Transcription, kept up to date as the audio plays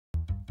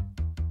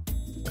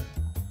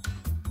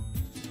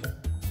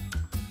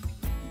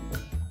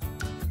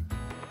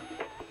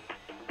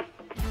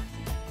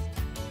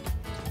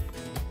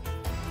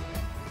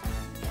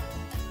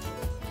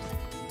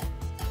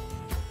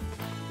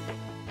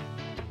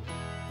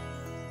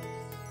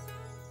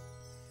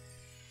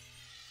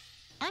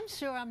I'm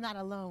sure I'm not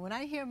alone when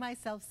I hear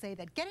myself say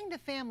that getting the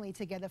family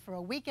together for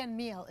a weekend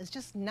meal is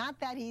just not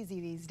that easy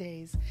these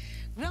days.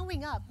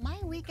 Growing up, my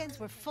weekends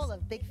were full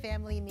of big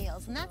family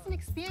meals, and that's an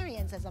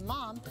experience as a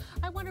mom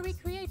I want to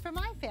recreate for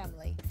my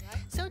family.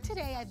 So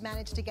today I've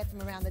managed to get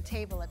them around the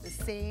table at the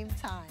same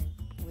time.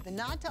 With a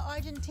nod to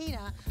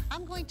Argentina,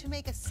 I'm going to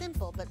make a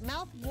simple but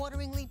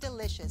mouth-wateringly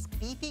delicious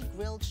beefy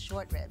grilled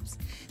short ribs.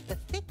 The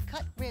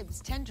thick-cut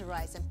ribs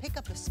tenderize and pick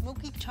up a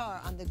smoky char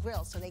on the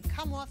grill so they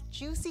come off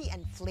juicy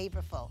and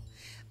flavorful.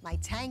 My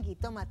tangy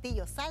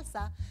Tomatillo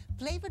Salsa,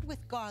 flavored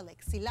with garlic,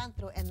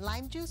 cilantro, and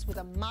lime juice with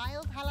a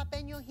mild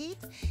jalapeno heat,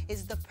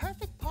 is the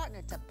perfect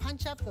partner to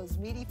punch up those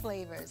meaty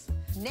flavors.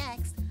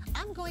 Next,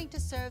 I'm going to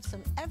serve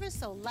some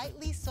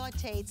ever-so-lightly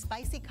sautéed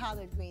spicy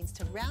collard greens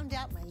to round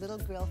out my little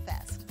grill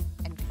fest.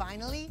 And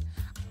finally,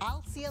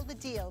 I'll seal the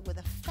deal with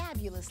a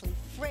fabulously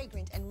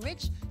fragrant and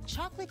rich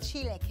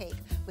chocolate-chile cake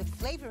with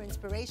flavor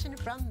inspiration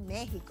from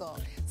Mexico.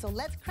 So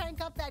let's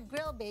crank up that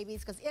grill, babies,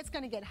 because it's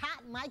going to get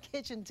hot in my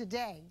kitchen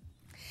today.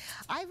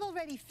 I've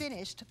already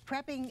finished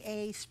prepping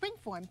a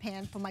springform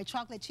pan for my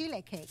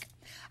chocolate-chile cake.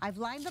 I've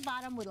lined the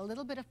bottom with a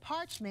little bit of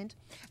parchment,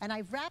 and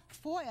I've wrapped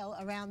foil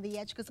around the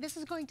edge because this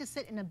is going to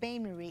sit in a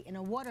bain-marie, in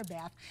a water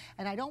bath,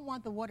 and I don't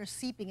want the water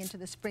seeping into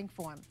the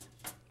springform.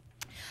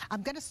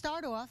 I'm going to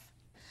start off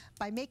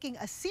by making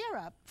a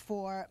syrup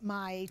for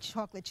my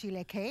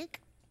chocolate-chile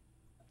cake.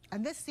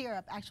 And this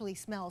syrup actually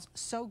smells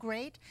so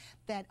great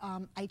that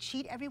I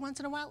cheat every once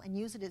in a while and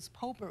use it as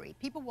potpourri.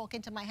 People walk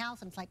into my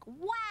house and it's like,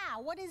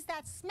 wow, what is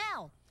that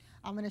smell?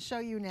 I'm going to show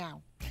you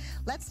now.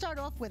 Let's start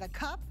off with a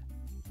cup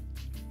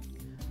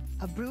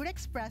of brewed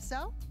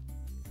espresso.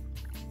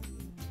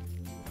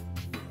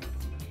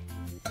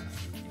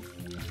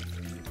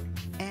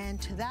 And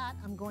to that,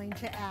 I'm going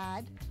to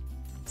add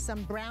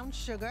some brown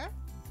sugar,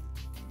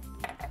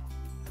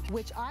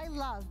 which I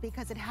love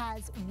because it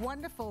has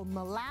wonderful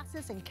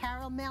molasses and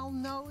caramel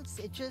notes.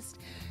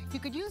 You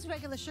could use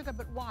regular sugar,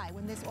 but why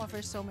when this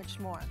offers so much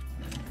more?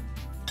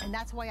 And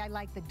that's why I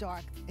like the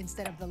dark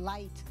instead of the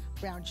light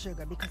brown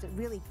sugar, because it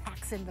really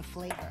packs in the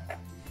flavor.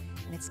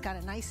 And it's got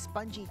a nice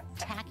spongy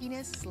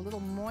tackiness, a little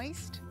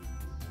moist.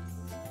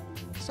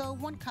 So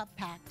 1 cup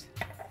packed.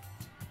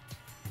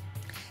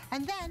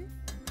 And then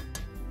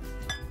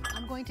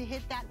I'm going to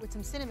hit that with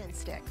some cinnamon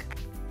stick.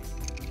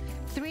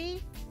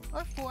 3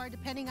 or 4,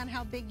 depending on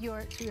how big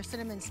your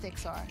cinnamon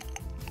sticks are.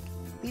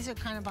 These are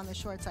kind of on the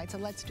short side, so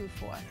let's do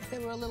 4. If they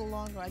were a little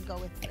longer, I'd go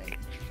with 3.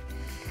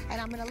 And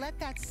I'm going to let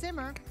that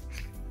simmer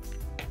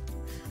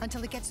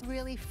until it gets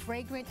really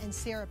fragrant and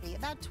syrupy,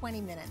 about 20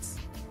 minutes.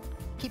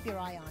 Keep your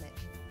eye on it.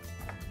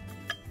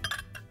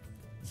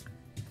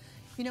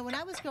 You know, when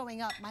I was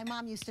growing up, my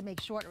mom used to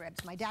make short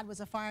ribs. My dad was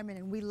a fireman,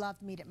 and we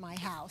loved meat at my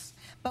house.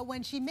 But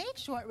when she made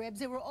short ribs,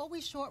 they were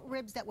always short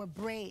ribs that were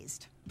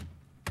braised.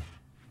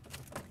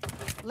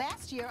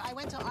 Last year, I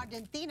went to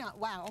Argentina.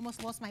 Wow,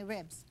 almost lost my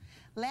ribs.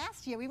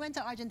 Last year, we went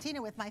to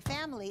Argentina with my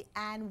family,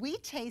 and we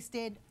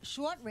tasted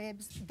short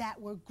ribs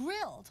that were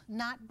grilled,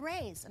 not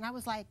braised. And I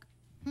was like,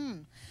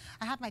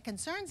 I have my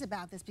concerns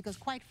about this because,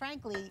 quite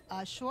frankly,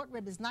 a short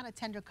rib is not a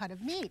tender cut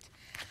of meat.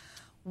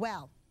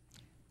 Well,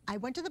 I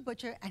went to the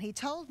butcher, and he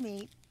told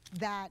me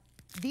that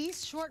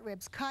these short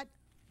ribs cut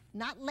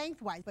not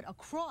lengthwise, but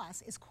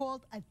across is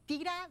called a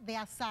tira de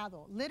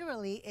asado.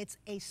 Literally, it's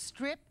a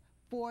strip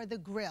for the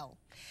grill.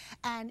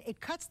 And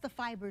it cuts the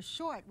fibers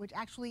short, which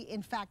actually,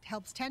 in fact,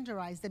 helps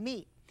tenderize the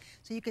meat.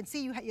 So you can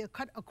see you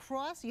cut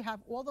across, you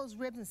have all those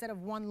ribs instead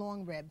of 1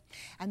 long rib.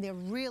 And they're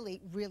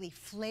really, really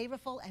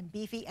flavorful and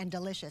beefy and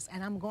delicious.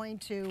 And I'm going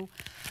to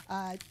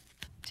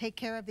take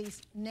care of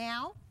these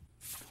now.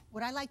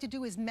 What I like to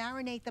do is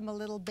marinate them a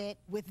little bit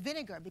with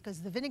vinegar,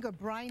 because the vinegar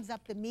brines up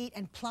the meat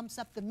and plumps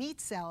up the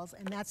meat cells,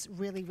 and that's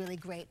really, really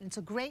great. And it's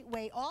a great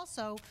way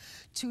also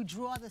to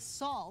draw the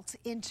salt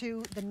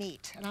into the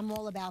meat, and I'm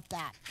all about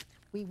that.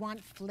 We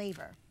want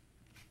flavor.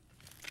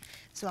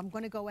 So I'm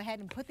going to go ahead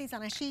and put these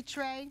on a sheet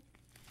tray.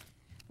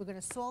 We're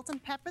going to salt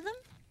and pepper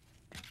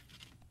them.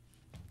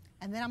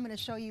 And then I'm going to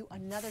show you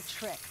another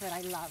trick that I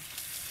love.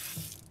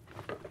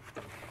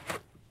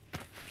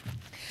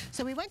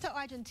 So we went to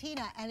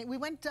Argentina, and we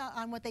went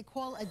on what they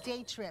call a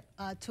day trip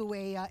to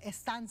a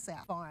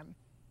estancia farm.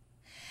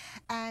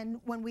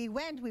 And when we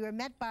went, we were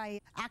met by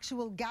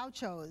actual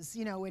gauchos,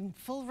 you know, in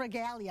full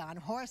regalia, on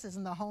horses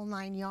and the whole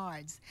 9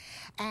 yards.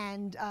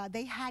 And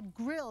they had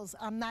grills.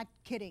 I'm not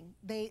kidding.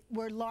 They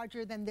were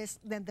larger than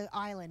the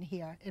island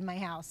here in my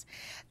house.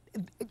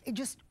 It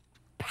just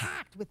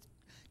packed with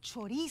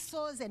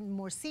chorizos and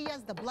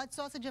morcillas, the blood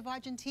sausage of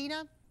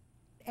Argentina,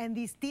 and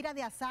these tira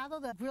de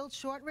asado, the grilled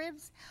short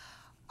ribs.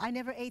 I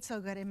never ate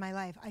so good in my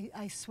life.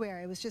 I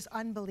swear, it was just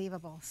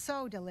unbelievable.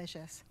 So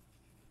delicious.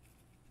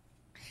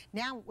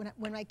 Now,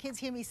 when my kids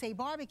hear me say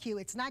barbecue,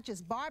 it's not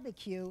just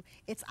barbecue,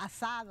 it's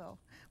asado.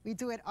 We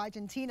do it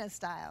Argentina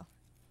style.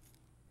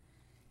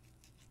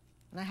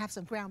 And I have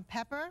some ground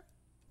pepper.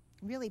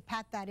 Really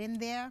pat that in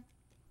there.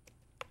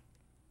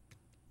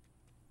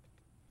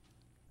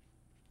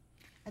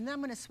 And then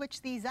I'm going to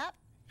switch these up.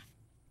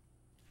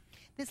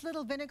 This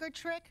little vinegar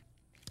trick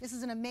This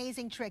is an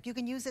amazing trick. You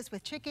can use this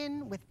with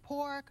chicken, with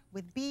pork,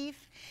 with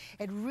beef.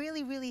 It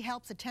really, really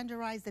helps to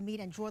tenderize the meat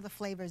and draw the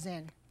flavors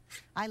in.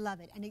 I love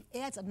it, and it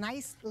adds a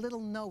nice little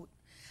note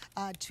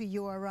to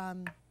your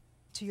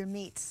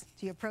meats,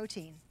 to your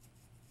protein.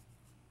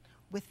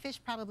 With fish,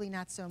 probably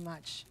not so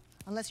much,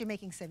 unless you're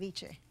making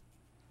ceviche.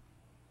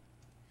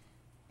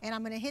 And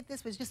I'm going to hit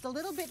this with just a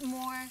little bit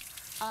more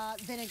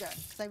vinegar,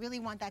 because I really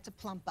want that to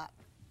plump up.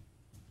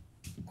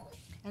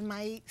 And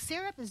my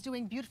syrup is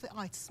doing beautifully.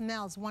 Oh, it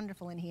smells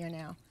wonderful in here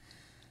now.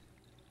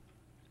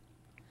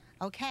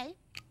 Okay.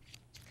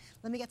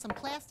 Let me get some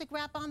plastic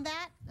wrap on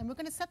that, and we're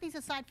going to set these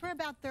aside for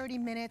about 30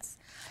 minutes.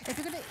 If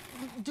you're going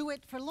to do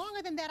it for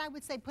longer than that, I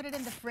would say put it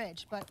in the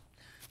fridge, but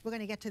we're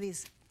going to get to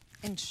these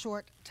in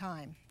short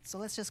time. So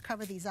let's just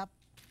cover these up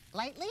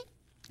lightly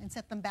and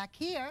set them back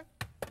here.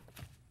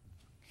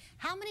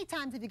 How many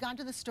times have you gone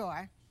to the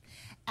store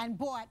and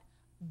bought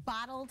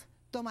bottled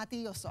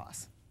tomatillo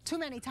sauce? Too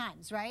many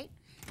times, right?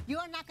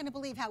 You're not going to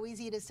believe how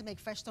easy it is to make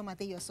fresh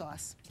tomatillo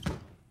sauce.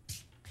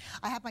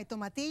 I have my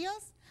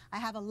tomatillos, I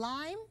have a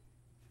lime,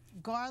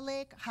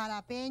 garlic,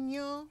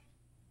 jalapeno,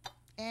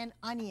 and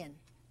onion.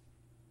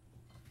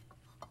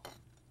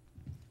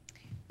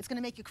 It's going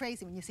to make you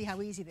crazy when you see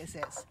how easy this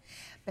is.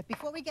 But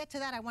before we get to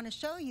that, I want to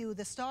show you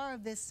the star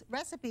of this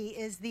recipe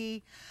is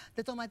the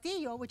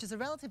tomatillo, which is a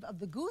relative of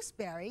the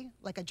gooseberry,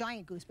 like a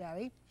giant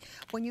gooseberry.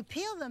 When you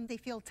peel them, they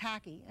feel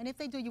tacky, and if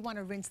they do, you want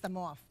to rinse them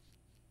off.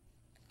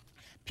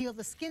 Peel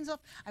the skins off.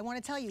 I want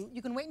to tell you, you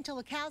can wait until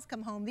the cows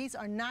come home. These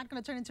are not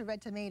going to turn into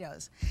red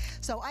tomatoes.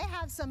 So I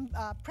have some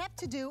prep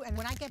to do, and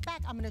when I get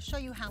back, I'm going to show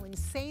you how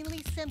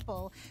insanely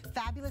simple,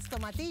 fabulous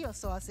tomatillo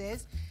sauce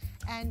is.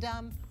 And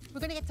we're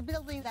going to get to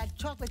building that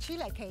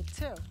chocolate-chile cake,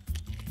 too.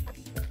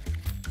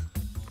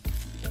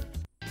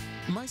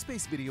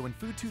 MySpace Video and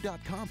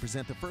Food2.com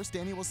present the first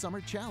annual Summer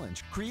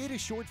Challenge. Create a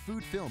short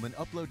food film and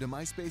upload to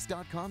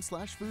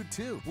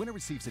myspace.com/food2. Winner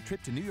receives a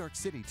trip to New York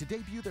City to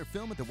debut their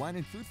film at the Wine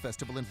and Food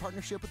Festival in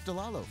partnership with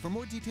Delalo. For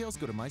more details,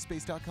 go to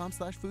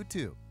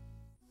myspace.com/food2.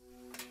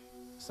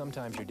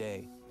 Sometimes your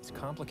day is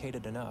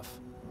complicated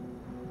enough.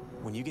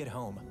 When you get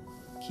home,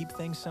 keep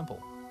things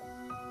simple.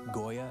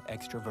 Goya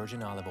extra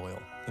virgin olive oil,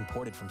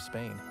 imported from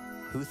Spain.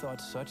 Who thought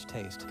such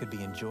taste could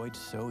be enjoyed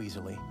so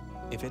easily?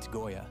 If it's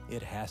Goya,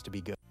 it has to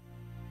be good.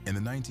 In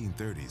the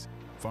 1930s,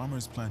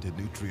 farmers planted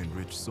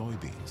nutrient-rich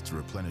soybeans to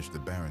replenish the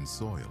barren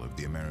soil of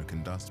the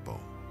American Dust Bowl.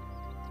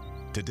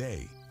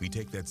 Today, we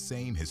take that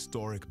same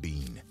historic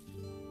bean,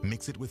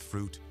 mix it with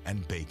fruit,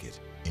 and bake it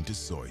into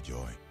Soy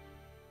Joy.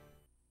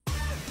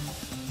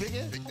 Big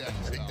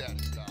Daddy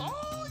style.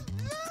 Oh,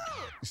 yeah!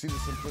 You see the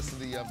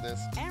simplicity of this?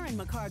 Aaron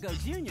McCargo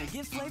Jr.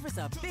 gives flavors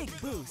a big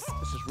boost.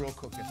 This is real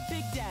cooking.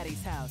 Big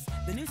Daddy's House.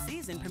 The new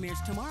season premieres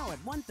tomorrow at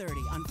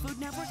 1:30 on Food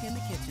Network in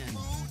the Kitchen.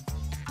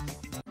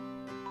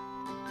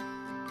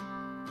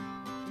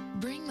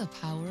 Bring the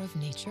power of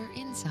nature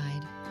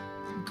inside.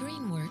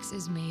 Greenworks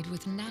is made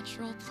with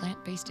natural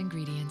plant-based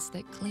ingredients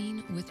that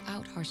clean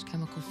without harsh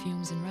chemical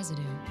fumes and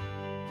residue.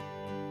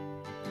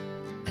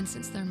 And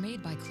since they're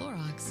made by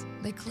Clorox,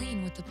 they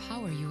clean with the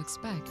power you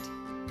expect.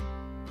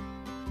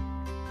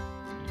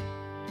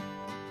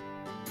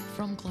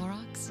 From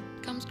Clorox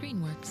comes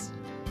Greenworks,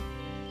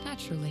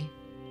 naturally.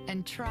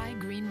 And try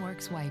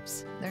Greenworks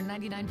wipes. They're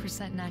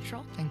 99%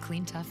 natural and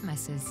clean tough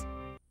messes.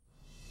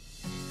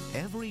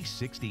 Every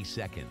 60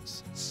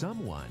 seconds,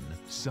 someone,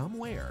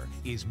 somewhere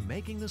is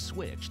making the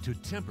switch to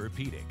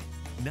Tempur-Pedic.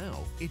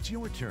 Now it's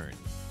your turn.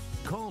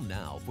 Call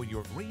now for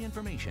your free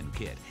information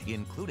kit,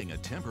 including a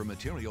Tempur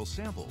material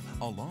sample,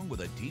 along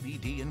with a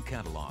DVD and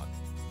catalog.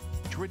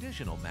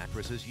 Traditional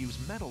mattresses use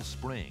metal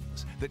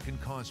springs that can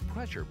cause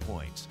pressure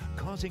points,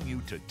 causing you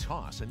to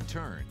toss and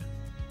turn.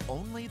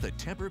 Only the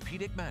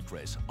Tempur-Pedic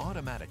mattress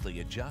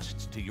automatically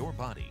adjusts to your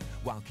body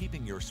while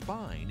keeping your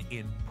spine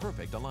in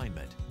perfect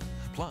alignment.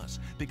 Plus,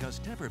 because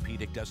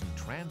Tempur-Pedic doesn't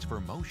transfer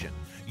motion,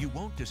 you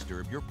won't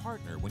disturb your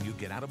partner when you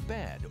get out of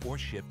bed or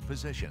shift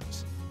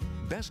positions.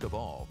 Best of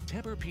all,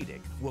 Tempur-Pedic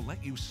will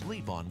let you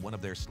sleep on one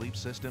of their sleep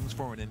systems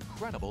for an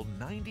incredible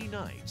 90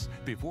 nights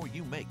before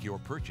you make your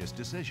purchase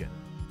decision.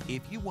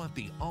 If you want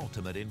the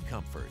ultimate in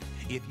comfort,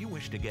 if you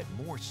wish to get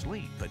more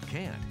sleep but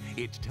can't,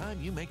 it's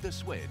time you make the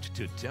switch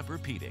to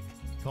Tempur-Pedic.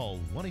 Call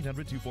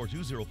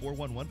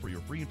 1-800-242-0411 for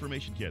your free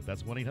information kit.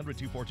 That's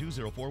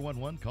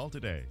 1-800-242-0411. Call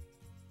today.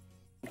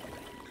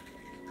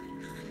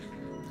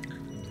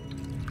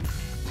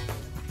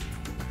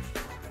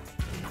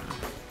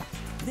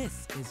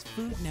 This is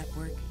Food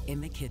Network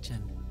in the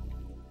Kitchen.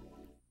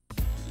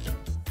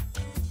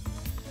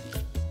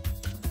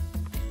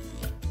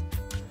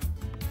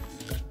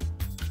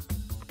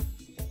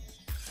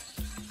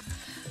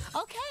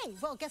 Okay,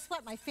 well, guess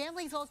what? My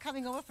family's all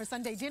coming over for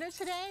Sunday dinner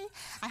today.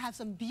 I have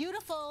some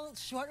beautiful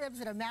short ribs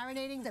that are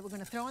marinating that we're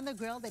going to throw on the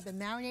grill. They've been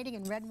marinating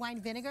in red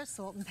wine vinegar,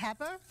 salt and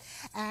pepper.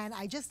 And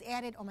I just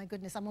added, oh my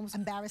goodness, I'm almost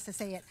embarrassed to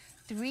say it,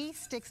 3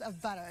 sticks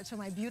of butter to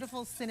my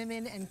beautiful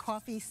cinnamon and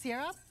coffee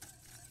syrup.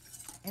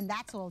 And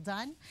that's all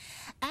done.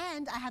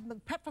 And I have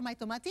prep for my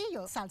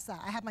tomatillo salsa.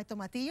 I have my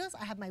tomatillos,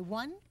 I have my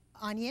 1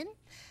 onion,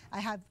 I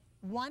have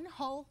 1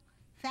 whole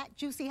fat,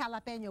 juicy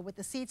jalapeno with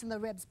the seeds and the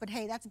ribs, but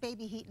hey, that's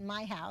baby heat in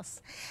my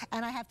house.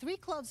 And I have 3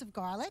 cloves of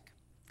garlic.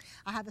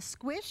 I have a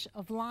squish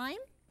of lime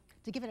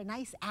to give it a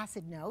nice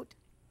acid note.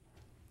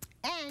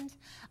 And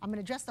I'm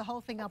gonna dress the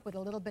whole thing up with a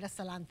little bit of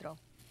cilantro,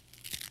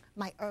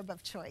 my herb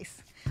of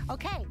choice.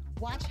 Okay,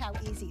 watch how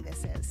easy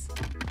this is.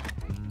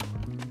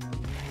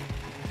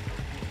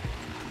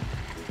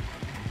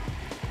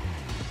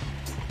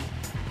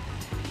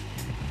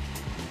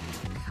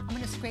 I'm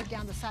gonna scrape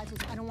down the sides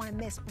because I don't wanna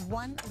miss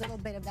one little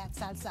bit of that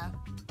salsa.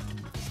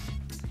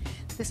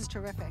 This is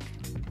terrific.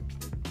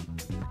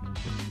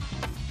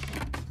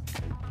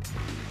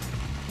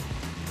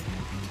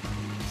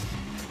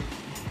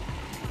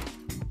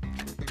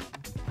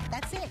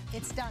 That's it,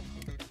 it's done.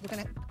 We're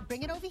gonna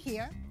bring it over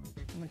here.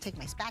 I'm gonna take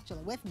my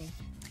spatula with me,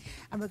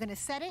 and we're gonna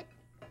set it.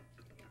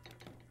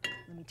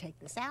 Let me take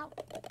this out.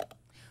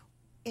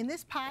 In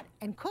this pot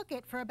and cook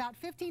it for about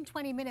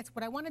 15-20 minutes.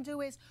 What I want to do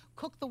is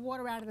cook the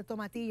water out of the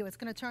tomatillo. It's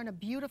going to turn a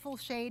beautiful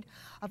shade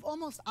of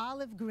almost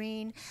olive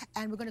green,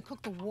 and we're going to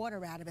cook the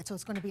water out of it, so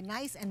it's going to be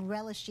nice and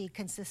relishy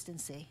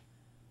consistency.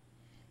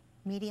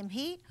 Medium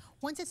heat.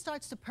 Once it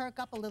starts to perk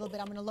up a little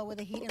bit, I'm going to lower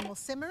the heat and we'll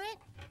simmer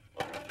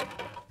it.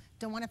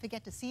 Don't want to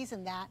forget to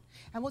season that,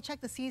 and we'll check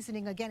the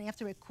seasoning again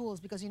after it cools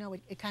because you know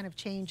it kind of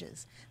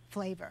changes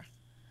flavor.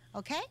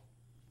 Okay?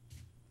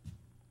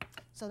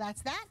 So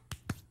that's that.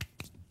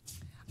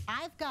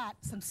 I've got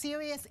some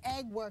serious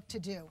egg work to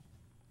do.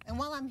 And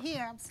while I'm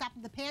here, I'm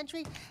stopping at the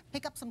pantry,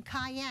 pick up some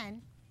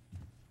cayenne.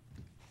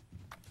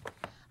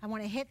 I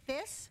want to hit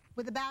this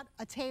with about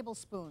a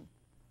tablespoon.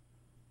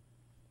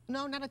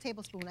 No, not a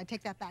tablespoon. I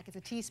take that back. It's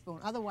a teaspoon.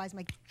 Otherwise,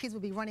 my kids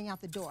will be running out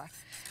the door.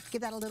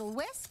 Give that a little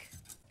whisk.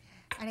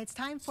 And it's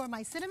time for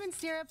my cinnamon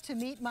syrup to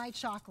meet my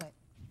chocolate.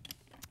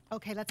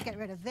 Okay, let's get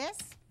rid of this.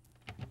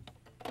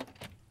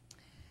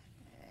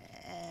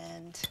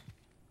 And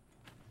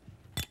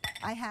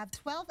I have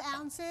 12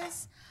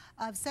 ounces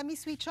of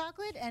semi-sweet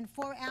chocolate and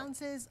 4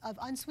 ounces of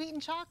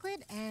unsweetened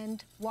chocolate,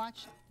 and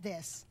watch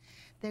this.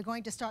 They're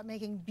going to start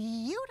making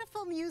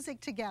beautiful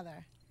music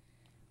together.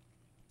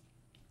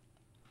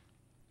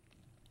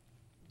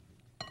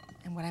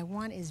 And what I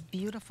want is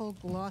beautiful,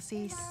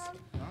 glossy...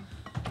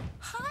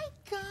 Hi,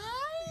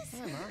 guys! Hey,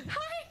 Mom.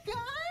 Hi,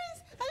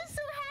 guys! I'm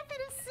so happy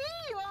to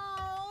see you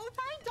all.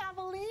 Hi,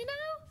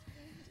 Davalino.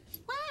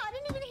 Wow, I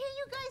didn't even hear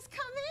you guys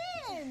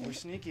come in. We're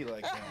sneaky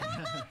like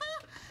that.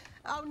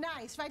 Oh,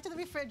 nice. Right to the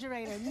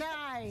refrigerator.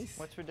 Nice.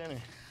 What's for dinner?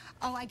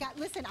 Oh,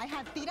 listen, I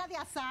have tira de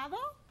asado,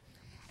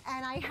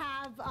 and I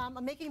have,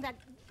 I'm making that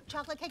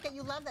chocolate cake that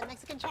you love, that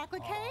Mexican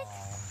chocolate cake.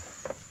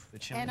 The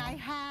chili And one? I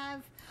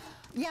have,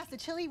 yes, the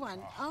chili one.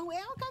 Oh,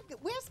 well, God,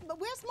 where's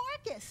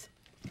Marcus?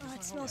 Oh,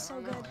 it smells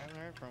so good. I haven't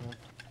heard from him.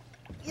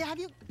 Yeah, have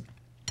you?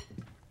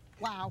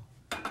 Wow.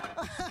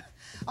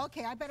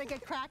 Okay, I better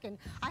get cracking.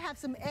 I have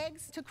some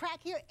eggs to crack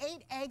here,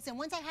 8 eggs, and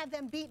once I have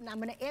them beaten, I'm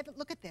gonna add,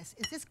 look at this.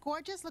 Is this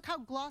gorgeous? Look how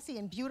glossy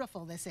and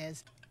beautiful this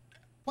is.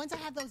 Once I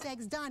have those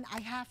eggs done,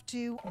 I have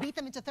to beat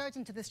them into thirds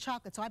into this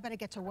chocolate, so I better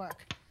get to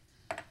work.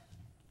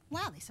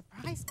 Wow, they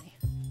surprised me.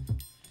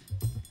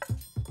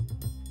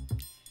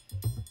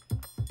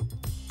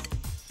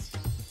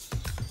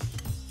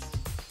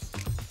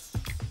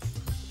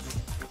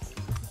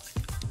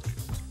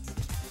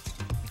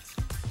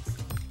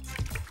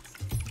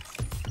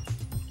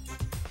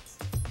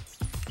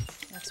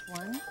 That's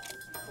 1,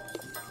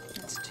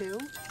 that's 2,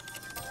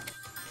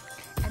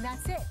 and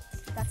that's it.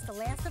 That's the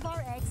last of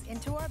our eggs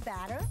into our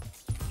batter.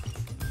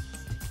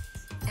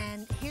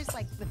 And here's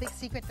like the big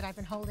secret that I've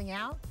been holding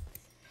out.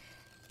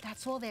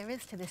 That's all there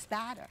is to this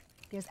batter.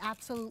 There's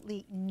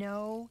absolutely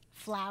no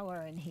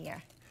flour in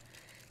here.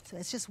 So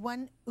it's just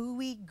one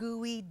ooey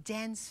gooey,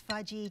 dense,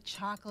 fudgy,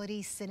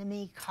 chocolatey,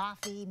 cinnamony,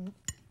 coffee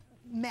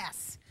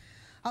mess.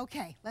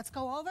 Okay, let's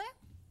go over.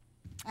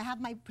 I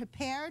have my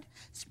prepared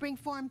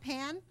springform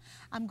pan.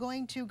 I'm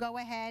going to go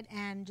ahead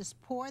and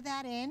just pour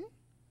that in.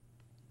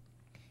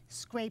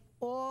 Scrape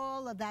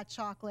all of that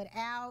chocolate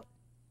out.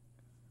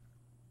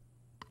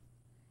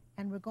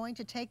 And we're going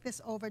to take this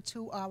over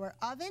to our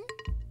oven.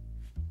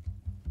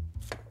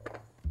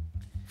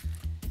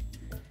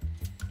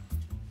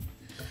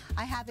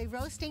 I have a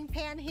roasting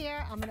pan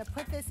here. I'm gonna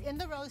put this in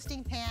the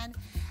roasting pan,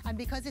 and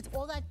because it's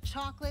all that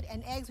chocolate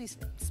and eggs, we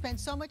spent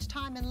so much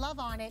time and love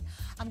on it,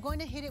 I'm going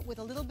to hit it with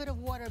a little bit of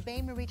water,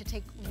 bain-marie, to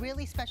take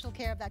really special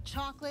care of that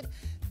chocolate.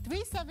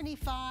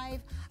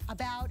 375,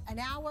 about an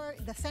hour.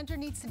 The center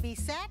needs to be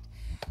set.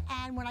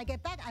 And when I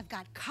get back, I've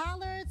got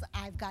collards,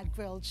 I've got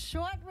grilled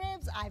short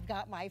ribs, I've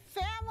got my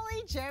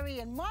family, Jerry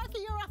and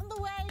Marky are on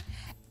the way.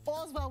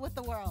 All's well with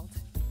the world.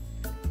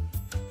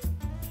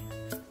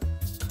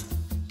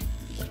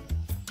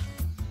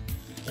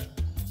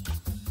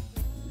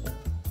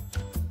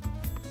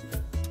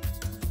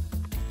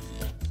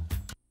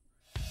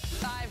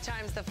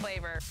 Times the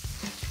flavor.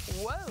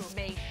 Whoa!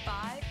 Made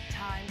 5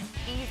 times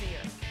easier.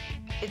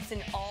 It's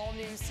an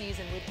all-new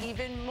season with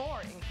even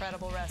more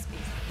incredible recipes.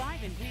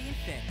 5-ingredient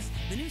fix.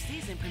 The new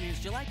season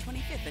premieres July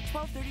 25th at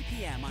 12:30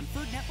 p.m. on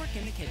Food Network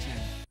in the Kitchen.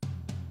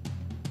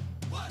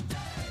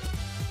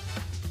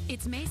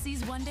 It's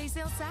Macy's One-Day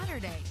Sale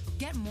Saturday.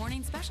 Get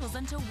morning specials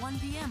until 1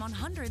 p.m. on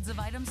hundreds of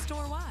items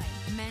store-wide.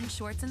 Men's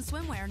shorts and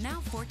swimwear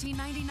now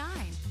 $14.99.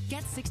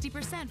 Get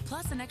 60%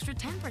 plus an extra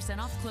 10%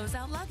 off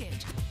closeout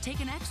luggage. Take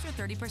an extra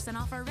 30%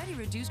 off already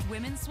reduced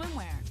women's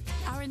swimwear.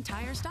 Our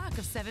entire stock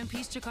of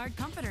 7-piece jacquard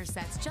comforter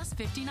sets, just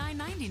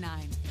 $59.99.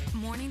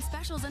 Morning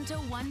specials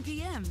until 1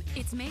 p.m.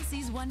 It's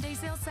Macy's One-Day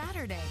Sale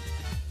Saturday.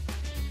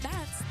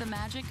 That's the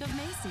magic of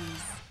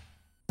Macy's.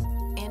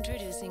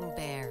 Introducing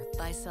Bear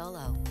by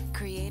Solo.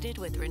 Created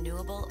with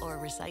renewable or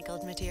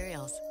recycled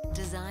materials.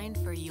 Designed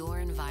for your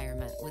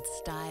environment with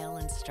style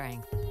and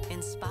strength.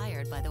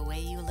 Inspired by the way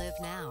you live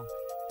now.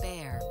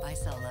 Bear by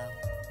Solo.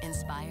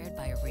 Inspired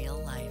by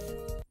real life.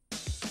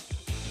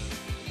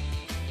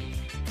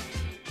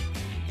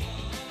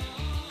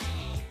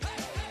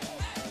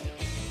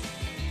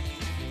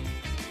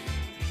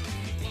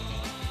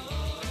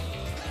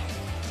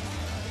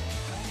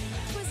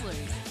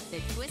 Twizzlers.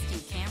 The twist you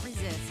can't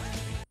resist.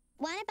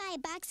 Want to buy a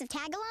box of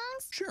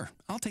tagalongs? Sure,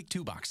 I'll take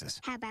 2 boxes.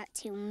 How about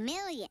 2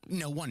 million?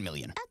 No, 1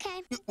 million.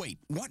 Okay. Wait,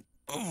 what?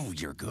 Oh,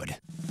 you're good.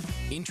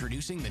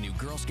 Introducing the new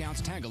Girl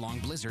Scouts Tag-Along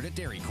Blizzard at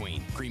Dairy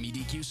Queen. Creamy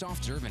DQ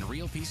soft serve and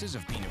real pieces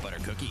of peanut butter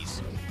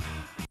cookies.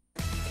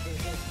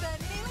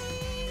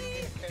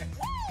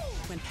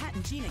 When Pat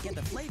and Gina get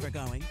the flavor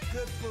going.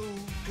 Good food,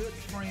 good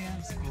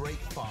friends, great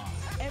fun.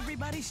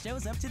 Everybody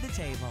shows up to the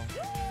table.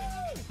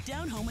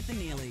 Down Home with the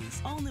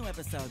Neelys. All new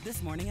episode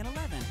this morning at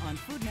 11 on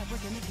Food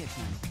Network in the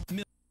Kitchen.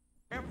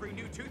 Every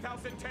new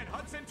 2010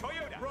 Hudson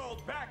Toyota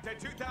rolled back to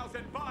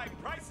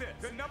 2005 prices.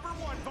 The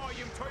 #1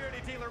 volume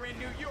Toyota dealer in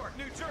New York,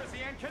 New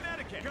Jersey, and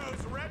Connecticut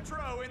goes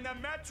retro in the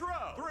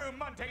Metro through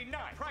Monday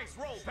night. Price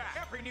rollback.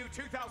 Every new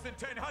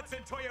 2010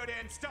 Hudson Toyota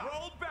in stock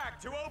rolled back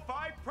to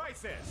 05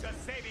 prices. The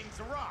savings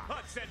rock.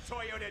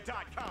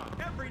 HudsonToyota.com.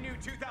 Every new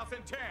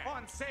 2010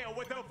 on sale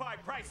with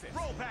 05 prices.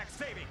 Rollback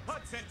savings.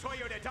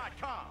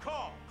 HudsonToyota.com.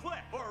 Call,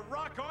 click, or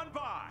rock on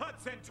by.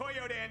 Hudson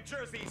Toyota in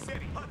Jersey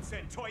City.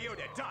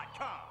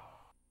 HudsonToyota.com.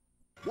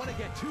 Want to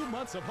get 2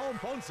 months of home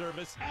phone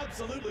service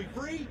absolutely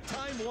free?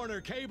 Time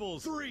Warner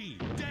Cable's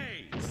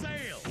 3-day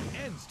sale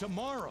ends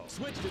tomorrow.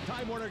 Switch to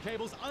Time Warner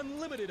Cable's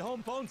unlimited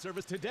home phone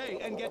service today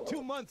and get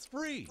 2 months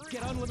free.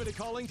 Get unlimited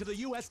calling to the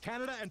U.S.,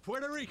 Canada, and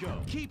Puerto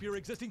Rico. Keep your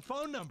existing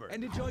phone number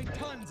and enjoy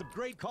tons of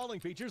great calling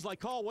features like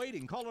call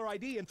waiting, caller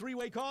ID, and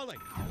 3-way calling.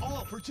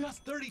 All for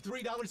just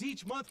 $33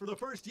 each month for the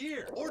first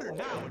year. Order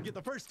now and get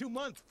the first 2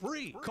 months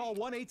free. Call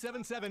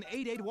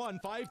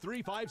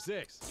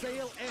 1-877-881-5356.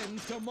 Sale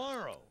ends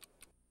tomorrow.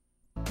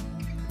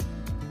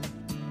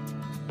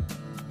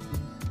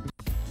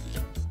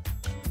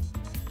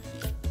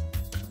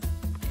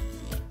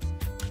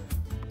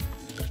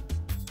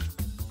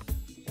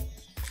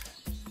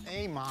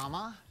 Hey,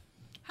 Mama.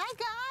 Hi,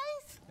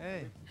 guys.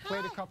 Hey,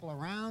 played a couple of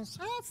rounds.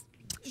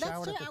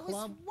 Showered at the club. I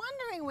was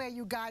wondering where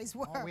you guys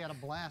were. Oh, we had a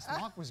blast.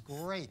 Mark was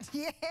great.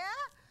 Yeah?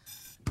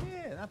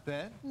 Yeah, not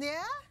bad.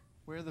 Yeah?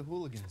 Where are the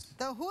hooligans?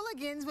 The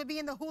hooligans would be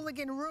in the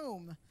hooligan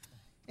room.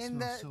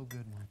 Smells so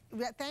good, Mark.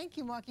 Yeah, thank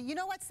you, Marky. You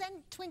know what?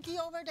 Send Twinkie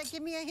over to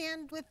give me a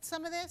hand with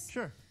some of this.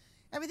 Sure.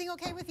 Everything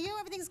okay with you?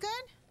 Everything's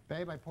good?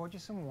 Babe, I poured you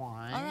some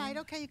wine. All right,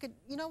 okay.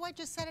 You know what?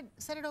 Just set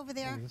it over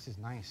there. Ooh, this is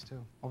nice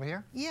too. Over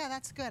here? Yeah,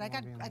 that's good. I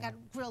got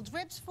grilled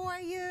ribs for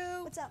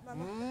you. What's up,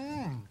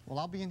 Mama? Well,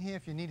 I'll be in here.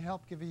 If you need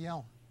help, give a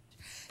yell.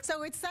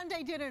 So it's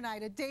Sunday dinner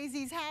night at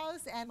Daisy's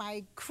house, and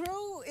my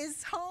crew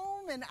is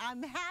home, and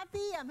I'm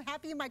happy. I'm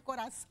happy in my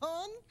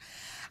corazon.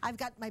 I've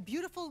got my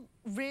beautiful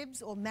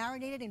ribs all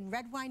marinated in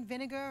red wine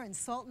vinegar and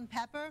salt and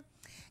pepper.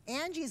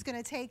 Angie's going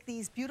to take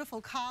these beautiful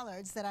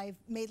collards that I've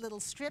made little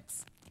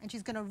strips, and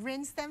she's going to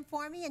rinse them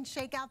for me and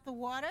shake out the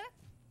water.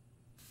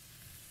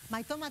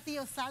 My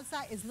Tomatillo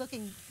Salsa is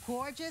looking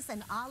gorgeous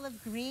and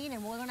olive green,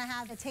 and we're going to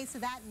have a taste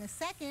of that in a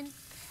second.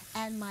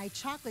 And my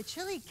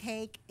Chocolate-Chile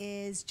Cake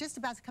is just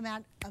about to come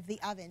out of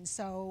the oven,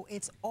 so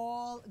it's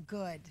all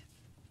good.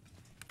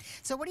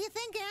 So what do you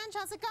think, Ange?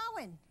 How's it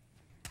going?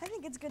 I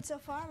think it's good so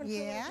far. I'm going to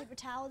put a little paper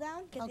towel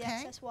down, get the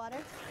excess water.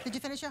 Did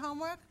you finish your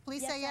homework?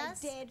 Please say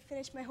yes. Yes, I did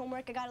finish my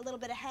homework. I got a little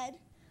bit ahead.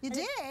 You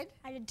did?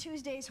 I did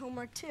Tuesday's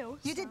homework, too.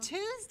 You did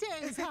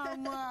Tuesday's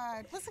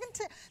homework. Listen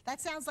to that.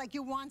 Sounds like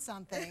you want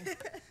something.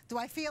 Do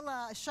I feel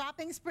a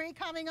shopping spree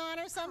coming on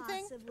or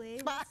something?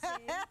 Possibly. We'll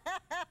see.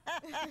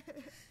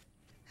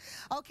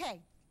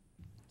 Okay.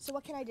 So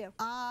what can I do?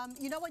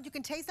 You know what? You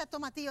can taste that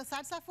Tomatillo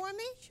Salsa for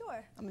me?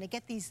 Sure. I'm going to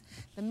get the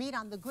meat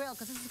on the grill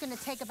because this is going to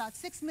take about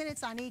 6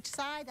 minutes on each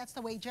side. That's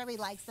the way Jerry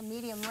likes the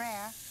medium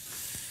rare.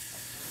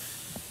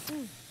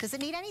 Does it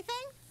need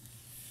anything?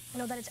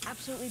 No, that is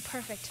absolutely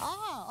perfect.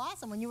 Oh,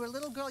 awesome. When you were a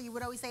little girl, you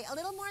would always say, a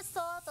little more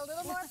salt, a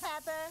little more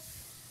pepper.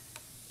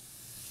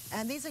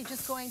 And these are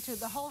just going to,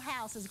 the whole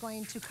house is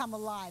going to come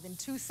alive in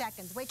 2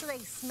 seconds. Wait till they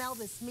smell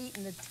this meat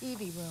in the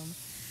TV room.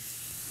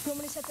 You want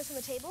me to set this on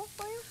the table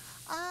for you?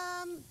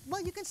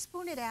 Well, you can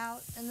spoon it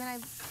out, and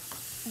then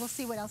we'll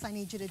see what else I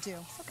need you to do.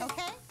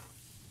 Okay?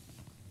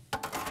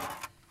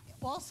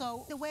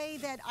 Also, the way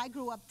that I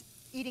grew up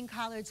eating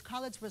collards.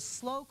 Collards were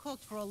slow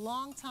cooked for a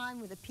long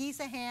time with a piece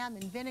of ham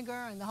and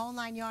vinegar and the whole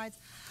 9 yards.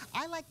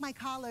 I like my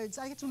collards,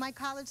 I get to my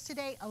collards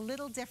today a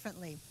little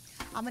differently.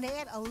 I'm gonna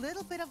add a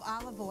little bit of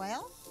olive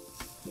oil.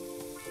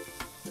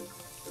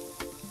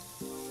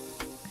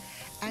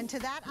 And to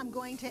that, I'm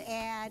going to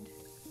add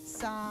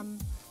some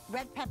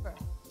red pepper.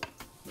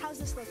 How's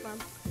this look, Mom?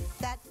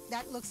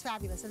 That looks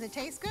fabulous. Does it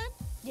taste good?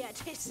 Yeah, it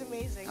tastes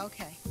amazing.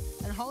 Okay.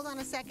 And hold on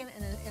a second,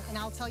 and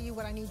I'll tell you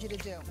what I need you to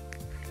do.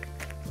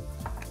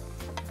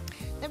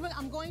 Then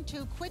I'm going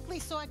to quickly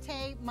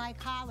saute my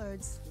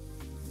collards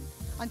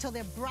until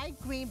they're bright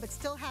green but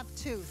still have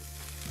tooth.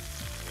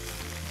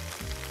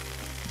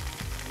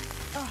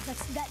 Oh,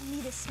 that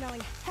meat is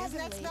smelling heavenly.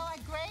 Doesn't that smell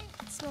like great?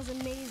 It smells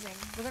amazing.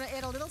 We're going to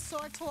add a little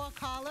sauteau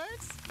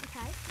collards.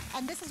 Okay.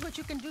 And this is what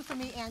you can do for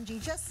me, Angie.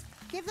 Just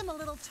give them a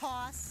little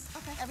toss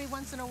every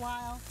once in a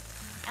while.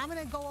 I'm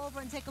going to go over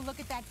and take a look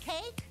at that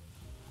cake.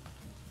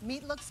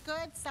 Meat looks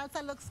good.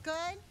 Salsa looks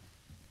good.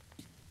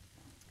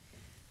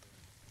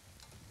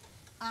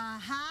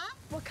 Uh-huh.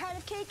 What kind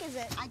of cake is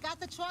it? I got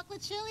the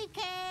chocolate-chili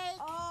cake.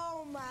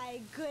 Oh,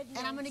 my goodness.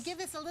 And I'm going to give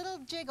this a little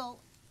jiggle.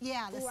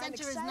 Yeah, the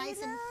center is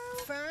nice and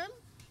firm.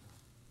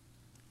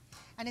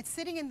 And it's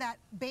sitting in that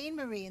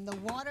bain-marie, in the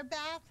water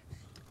bath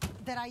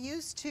that I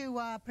used to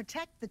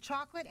protect the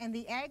chocolate and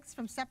the eggs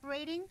from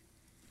separating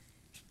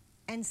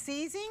and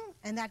seizing.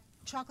 And that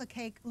chocolate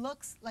cake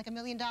looks like $1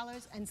 million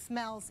and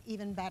smells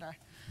even better.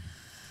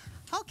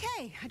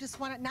 Okay, I just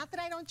want to, not that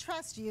I don't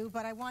trust you,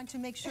 but I want to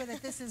make sure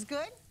that this is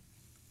good.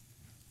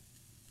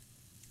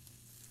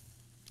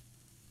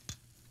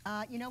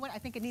 You know what? I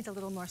think it needs a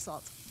little more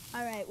salt.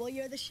 All right, well,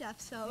 you're the chef,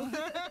 so.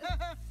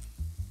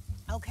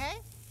 Okay,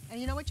 and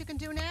you know what you can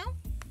do now?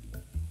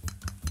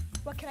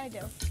 What can I do?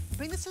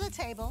 Bring this to the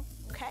table.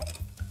 Okay.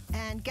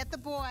 And get the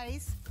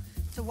boys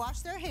to wash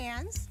their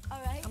hands. All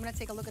right. I'm gonna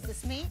take a look at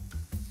this meat.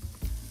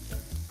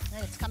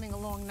 And it's coming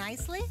along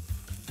nicely.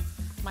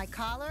 My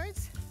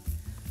collards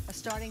are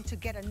starting to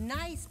get a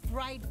nice,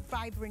 bright,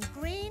 vibrant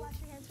green. Wash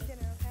your hands for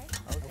dinner, okay?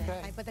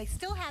 Okay. But they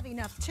still have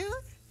enough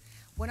tooth.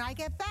 When I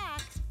get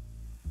back,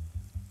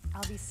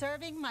 I'll be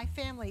serving my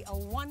family a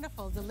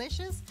wonderful,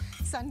 delicious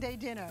Sunday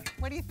dinner.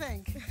 What do you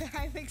think?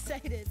 I'm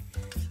excited.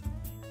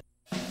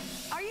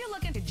 Are you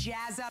looking to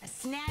jazz up a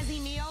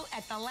snazzy meal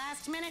at the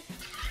last minute?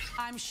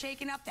 I'm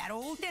shaking up that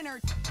old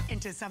dinner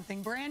into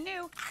something brand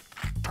new.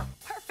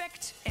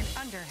 Perfect in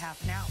under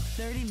half an hour.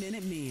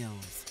 30-minute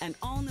meals. An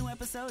all-new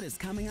episode is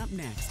coming up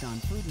next on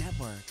Food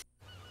Network.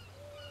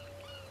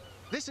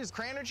 This is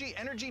Cranergy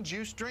Energy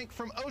Juice Drink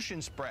from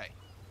Ocean Spray.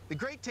 The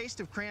great taste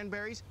of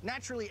cranberries,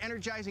 naturally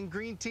energizing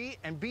green tea,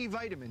 and B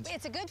vitamins.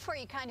 It's a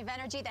good-for-you kind of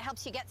energy that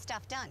helps you get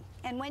stuff done.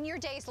 And when your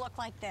days look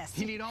like this...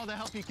 You need all the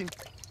help you can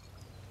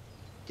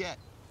get.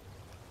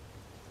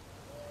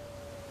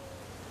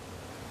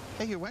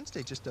 Hey, your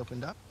Wednesday just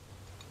opened up.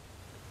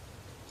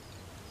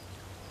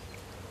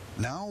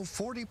 Now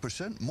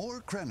 40% more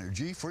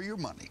Cranergy for your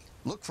money.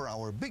 Look for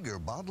our bigger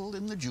bottle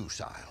in the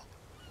juice aisle.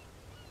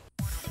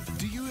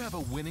 Do you have a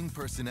winning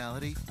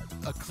personality?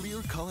 A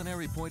clear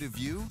culinary point of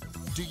view?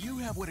 Do you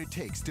have what it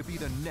takes to be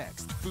the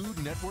next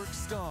Food Network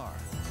star?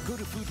 Go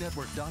to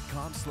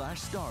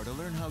foodnetwork.com/star to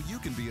learn how you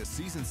can be a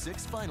Season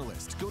 6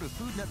 finalist. Go to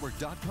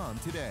foodnetwork.com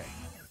today.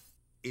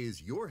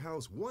 Is your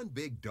house one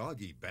big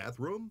doggy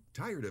bathroom?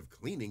 Tired of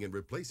cleaning and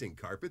replacing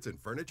carpets and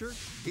furniture?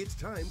 It's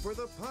time for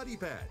the Potty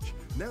Patch.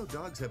 Now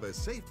dogs have a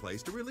safe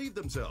place to relieve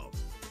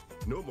themselves.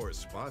 No more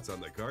spots on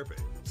the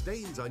carpet,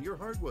 stains on your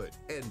hardwood,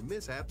 and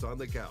mishaps on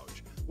the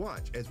couch.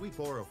 Watch as we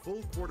pour a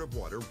full quart of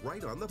water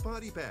right on the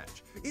Potty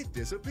Patch. It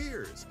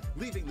disappears,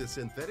 leaving the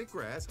synthetic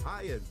grass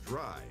high and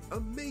dry.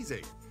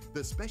 Amazing!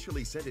 The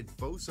specially scented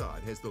faux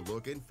sod has the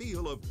look and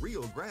feel of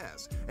real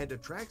grass and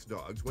attracts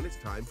dogs when it's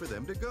time for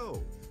them to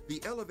go.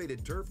 The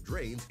elevated turf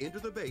drains into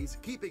the base,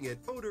 keeping it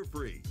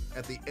odor-free.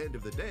 At the end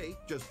of the day,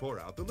 just pour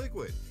out the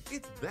liquid.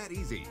 It's that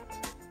easy.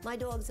 My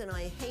dogs and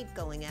I hate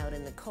going out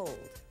in the cold.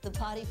 The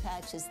Potty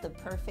Patch is the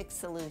perfect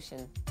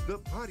solution. The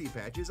Potty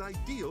Patch is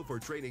ideal for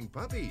training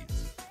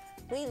puppies.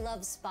 We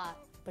love Spot,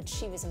 but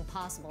she was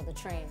impossible to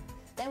train.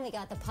 Then we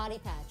got the Potty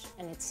Patch,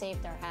 and it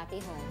saved our happy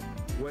home.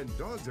 When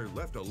dogs are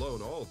left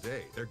alone all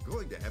day, they're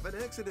going to have an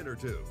accident or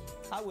two.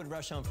 I would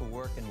rush home from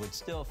work and would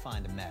still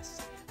find a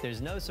mess.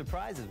 There's no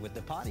surprises with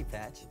the Potty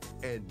Patch.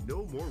 And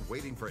no more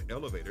waiting for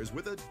elevators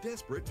with a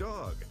desperate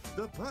dog.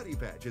 The Potty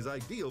Patch is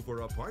ideal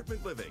for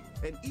apartment living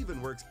and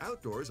even works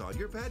outdoors on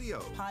your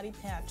patio. Potty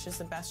Patch is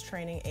the best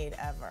training aid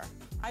ever.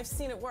 I've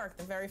seen it work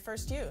the very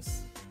first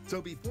use.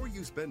 So before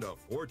you spend a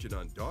fortune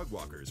on dog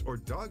walkers or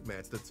dog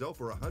mats that sell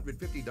for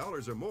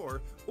 $150 or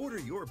more, order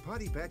your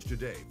Potty Patch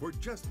today for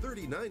just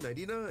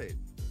 $39.99.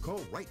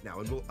 Call right now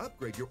and we'll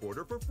upgrade your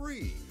order for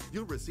free.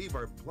 You'll receive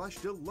our Plush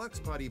Deluxe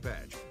Potty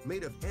Patch,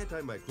 made of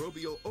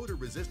antimicrobial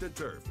odor-resistant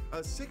turf, a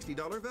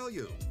 $60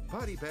 value.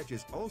 Potty Patch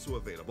is also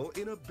available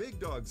in a big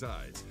dog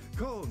size.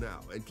 Call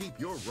now and keep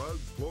your rugs,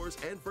 floors,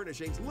 and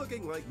furnishings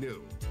looking like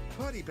new.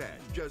 Potty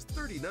Patch, just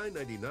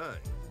 $39.99.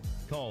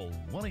 Call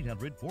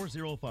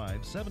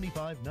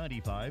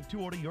 1-800-405-7595 to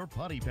order your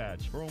Potty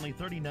Patch for only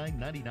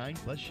 $39.99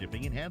 plus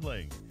shipping and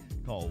handling.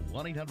 Call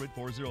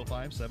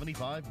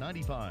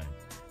 1-800-405-7595.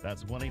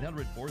 That's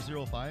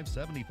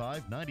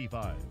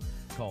 1-800-405-7595.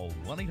 Call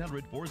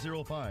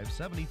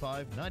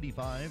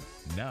 1-800-405-7595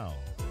 now.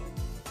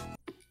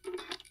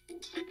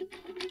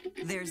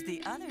 There's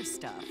the other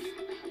stuff.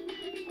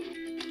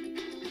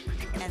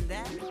 And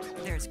then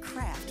there's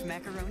Kraft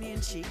macaroni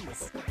and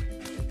cheese.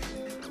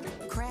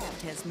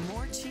 Kraft has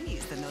more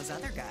cheese than those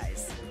other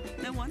guys.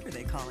 No wonder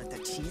they call it the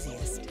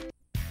cheesiest.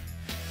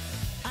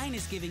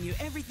 Ines giving you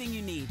everything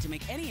you need to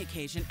make any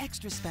occasion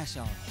extra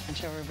special. And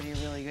show everybody a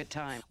really good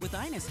time. With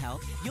Ines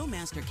help, you'll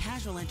master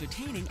casual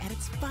entertaining at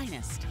its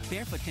finest.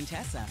 Barefoot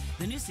Contessa.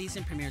 The new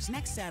season premieres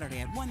next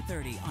Saturday at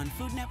 1:30 on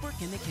Food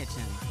Network in the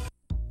Kitchen.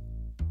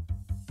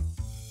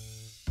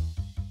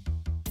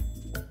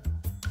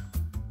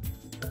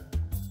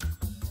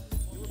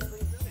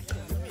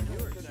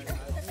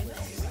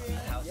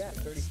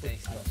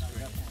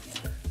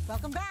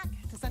 Welcome back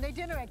to Sunday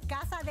dinner at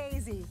Casa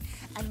Daisy.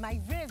 And my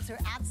ribs are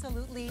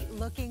absolutely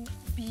looking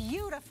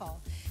beautiful.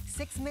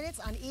 6 minutes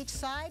on each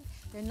side.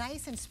 They're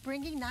nice and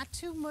springy, not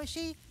too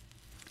mushy.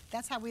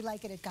 That's how we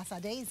like it at Casa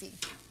Daisy.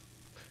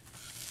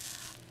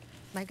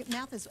 My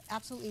mouth is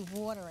absolutely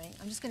watering.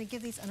 I'm just going to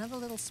give these another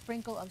little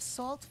sprinkle of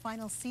salt,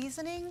 final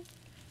seasoning.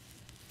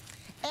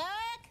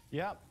 Eric?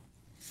 Yep.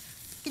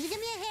 Can you give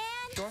me a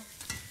hand? Sure.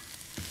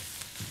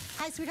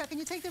 Hi, sweetheart. Can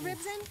you take the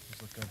ribs in?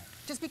 These look good.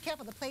 Just be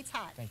careful. The plate's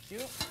hot. Thank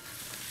you.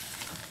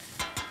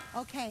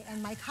 Okay,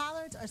 and my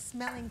collards are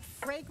smelling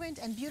fragrant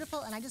and beautiful,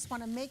 and I just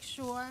want to make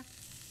sure.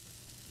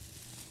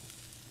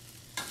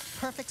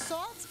 Perfect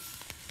salt.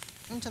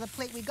 Into the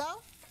plate we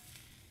go.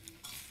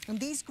 And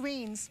these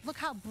greens, look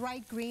how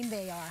bright green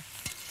they are.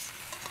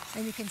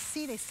 And you can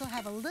see they still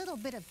have a little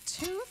bit of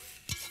tooth.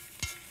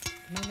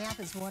 My mouth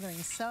is watering.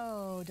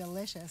 So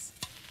delicious.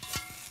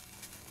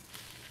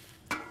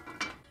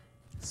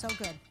 So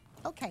good.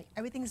 Okay,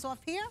 everything's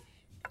off here.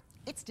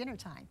 It's dinner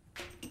time.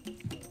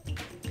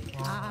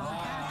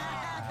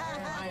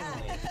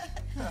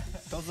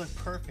 Those look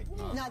perfect.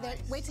 No,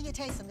 wait till you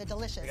taste them. They're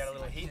delicious. You got a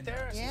little heat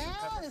there? Yeah,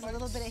 there's a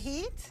little bit of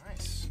heat.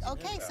 Nice.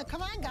 Okay, so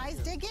come on, guys,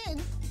 dig in.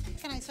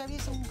 Can I serve you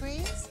some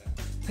greens?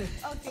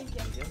 Oh, thank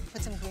you.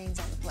 Put some greens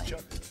on the plate.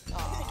 Sure.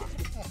 Oh.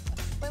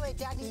 Wait,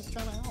 Daddy's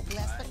trying to help.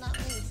 Last but not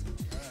least.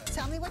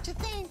 Tell me what you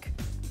think.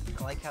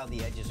 I like how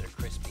the edges are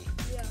crispy.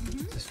 Yeah.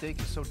 The steak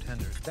is so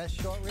tender. Best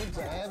short ribs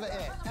I ever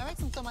ate. All right,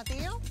 some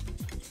tomatillo.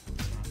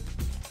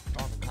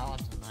 Oh, the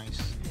collards are nice.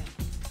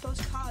 Those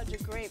collards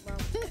are great, bro.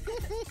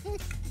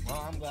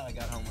 Well, I'm glad I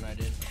got home when I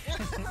did.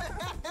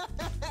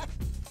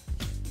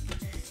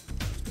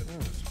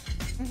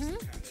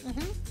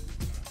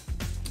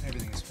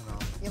 Everything is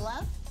phenomenal. You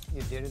love?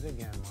 You did it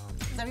again, Mom.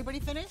 Is everybody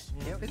finished?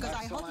 Yep. Because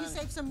I hope you Excellent.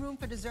 save some room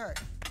for dessert.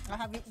 I'll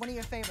have one of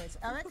your favorites.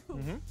 Eric?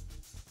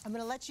 I'm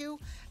going to let you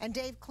and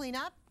Dave clean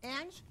up.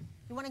 Ange,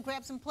 you want to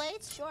grab some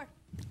plates? Sure.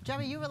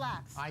 Jerry, you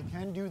relax. I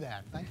can do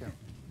that. Thank you.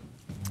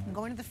 I'm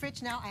going to the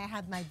fridge now. I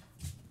have my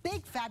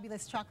big,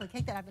 fabulous chocolate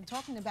cake that I've been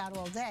talking about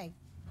all day.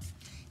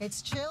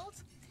 It's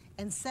chilled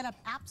and set up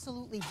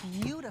absolutely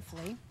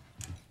beautifully.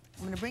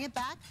 I'm going to bring it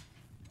back.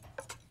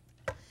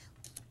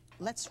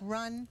 Let's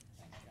run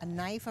a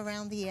knife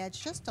around the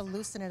edge just to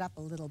loosen it up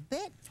a little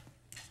bit.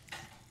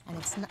 And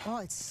it's not, oh,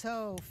 it's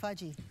so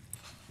fudgy.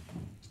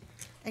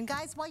 And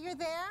guys, while you're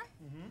there,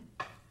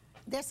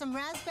 there's some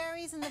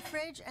raspberries in the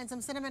fridge and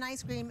some cinnamon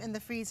ice cream in the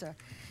freezer.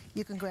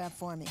 You can grab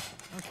for me.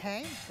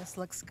 Okay, this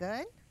looks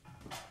good.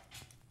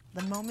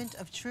 The moment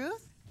of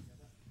truth.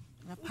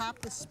 I'm gonna pop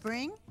the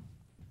spring.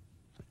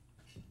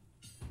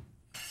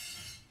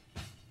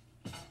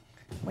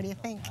 What do you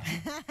think?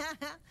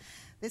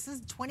 This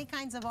is 20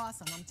 kinds of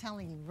awesome, I'm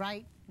telling you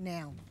right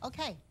now.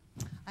 Okay,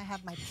 I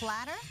have my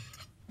platter,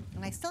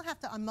 and I still have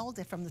to unmold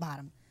it from the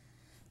bottom.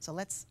 So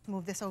let's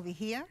move this over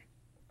here.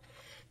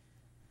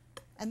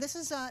 And this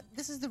is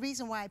the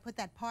reason why I put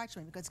that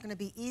parchment, because it's going to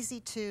be easy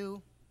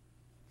to,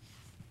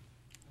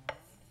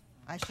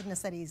 I shouldn't have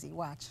said easy,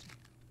 watch.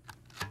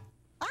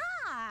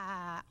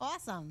 Ah,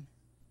 awesome.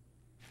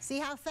 See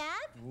how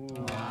fat?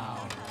 Ooh,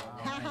 wow.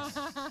 Nice.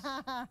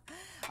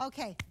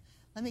 Okay,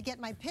 let me get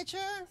my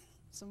pitcher,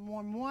 some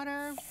warm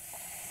water,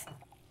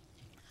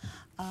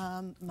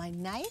 my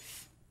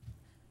knife,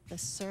 the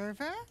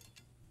server,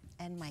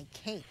 and my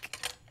cake.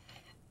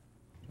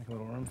 Make a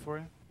little room for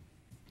you.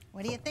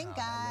 What do you think,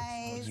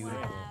 guys?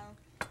 Beautiful.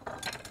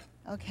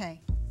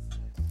 Okay.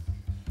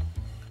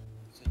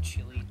 It's a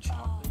chili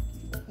chocolate.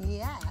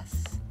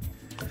 Yes.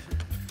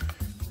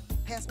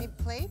 Pass me the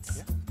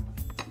plates.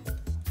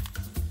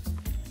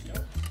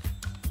 Yeah.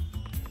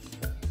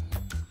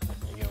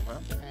 There you go,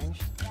 Mom.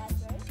 Ange?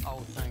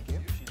 Oh, thank you.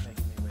 She's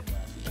making me wait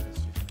last.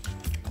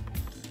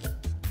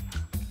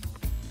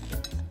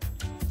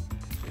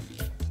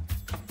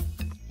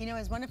 You know,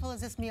 as wonderful as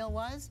this meal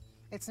was,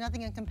 it's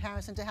nothing in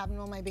comparison to having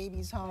all my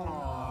babies home.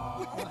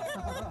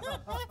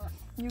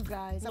 You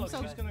guys, Look,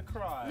 she's gonna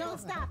cry. No,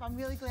 stop. I'm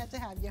really glad to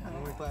have you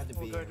home. We're glad to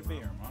be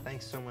here, Mom.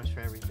 Thanks so much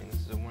for everything.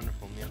 This is a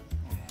wonderful meal.